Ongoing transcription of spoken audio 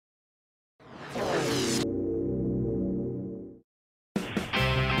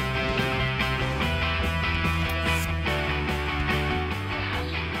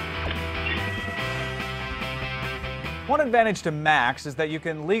One advantage to Macs is that you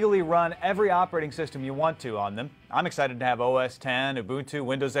can legally run every operating system you want to on them. I'm excited to have OS X, Ubuntu,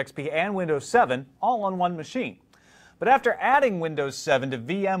 Windows XP, and Windows 7 all on one machine. But after adding Windows 7 to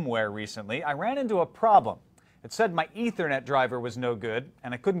VMware recently, I ran into a problem. It said my Ethernet driver was no good,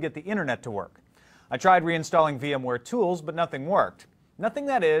 and I couldn't get the internet to work. I tried reinstalling VMware tools, but nothing worked. Nothing,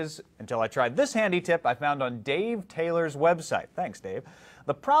 that is, until I tried this handy tip I found on Dave Taylor's website. Thanks, Dave.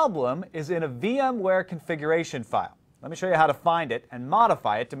 The problem is in a VMware configuration file. Let me show you how to find it and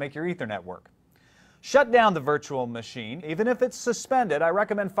modify it to make your Ethernet work. Shut down the virtual machine. Even if it's suspended, I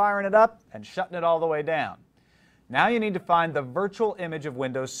recommend firing it up and shutting it all the way down. Now you need to find the virtual image of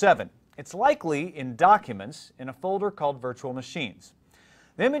Windows 7. It's likely in Documents in a folder called Virtual Machines.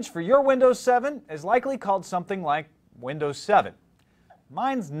 The image for your Windows 7 is likely called something like Windows 7.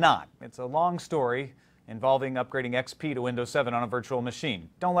 Mine's not. It's a long story involving upgrading XP to Windows 7 on a virtual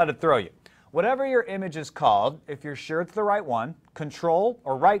machine. Don't let it throw you. Whatever your image is called, if you're sure it's the right one, Control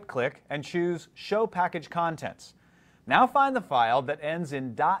or right-click and choose Show Package Contents. Now find the file that ends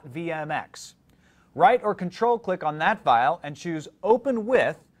in .vmx. Right or Control-click on that file and choose Open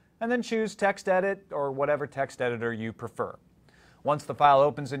With, and then choose Text Edit or whatever text editor you prefer. Once the file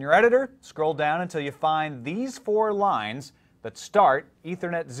opens in your editor, scroll down until you find these 4 lines that start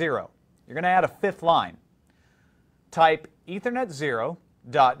Ethernet 0. You're going to add a 5th line. Type Ethernet 0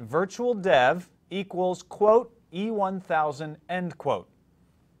 .virtualdev equals quote E1000 end quote.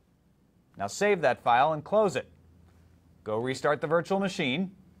 Now save that file and close it. Go restart the virtual machine,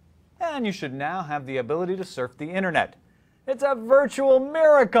 and you should now have the ability to surf the internet. It's a virtual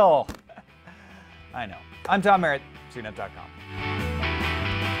miracle! I know. I'm Tom Merritt, CNET.com.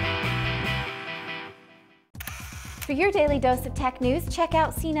 For your daily dose of tech news, check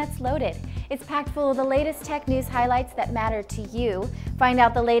out CNET's Loaded. It's packed full of the latest tech news highlights that matter to you. Find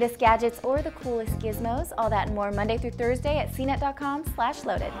out the latest gadgets or the coolest gizmos, all that and more Monday through Thursday at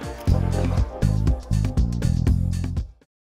CNET.com/loaded.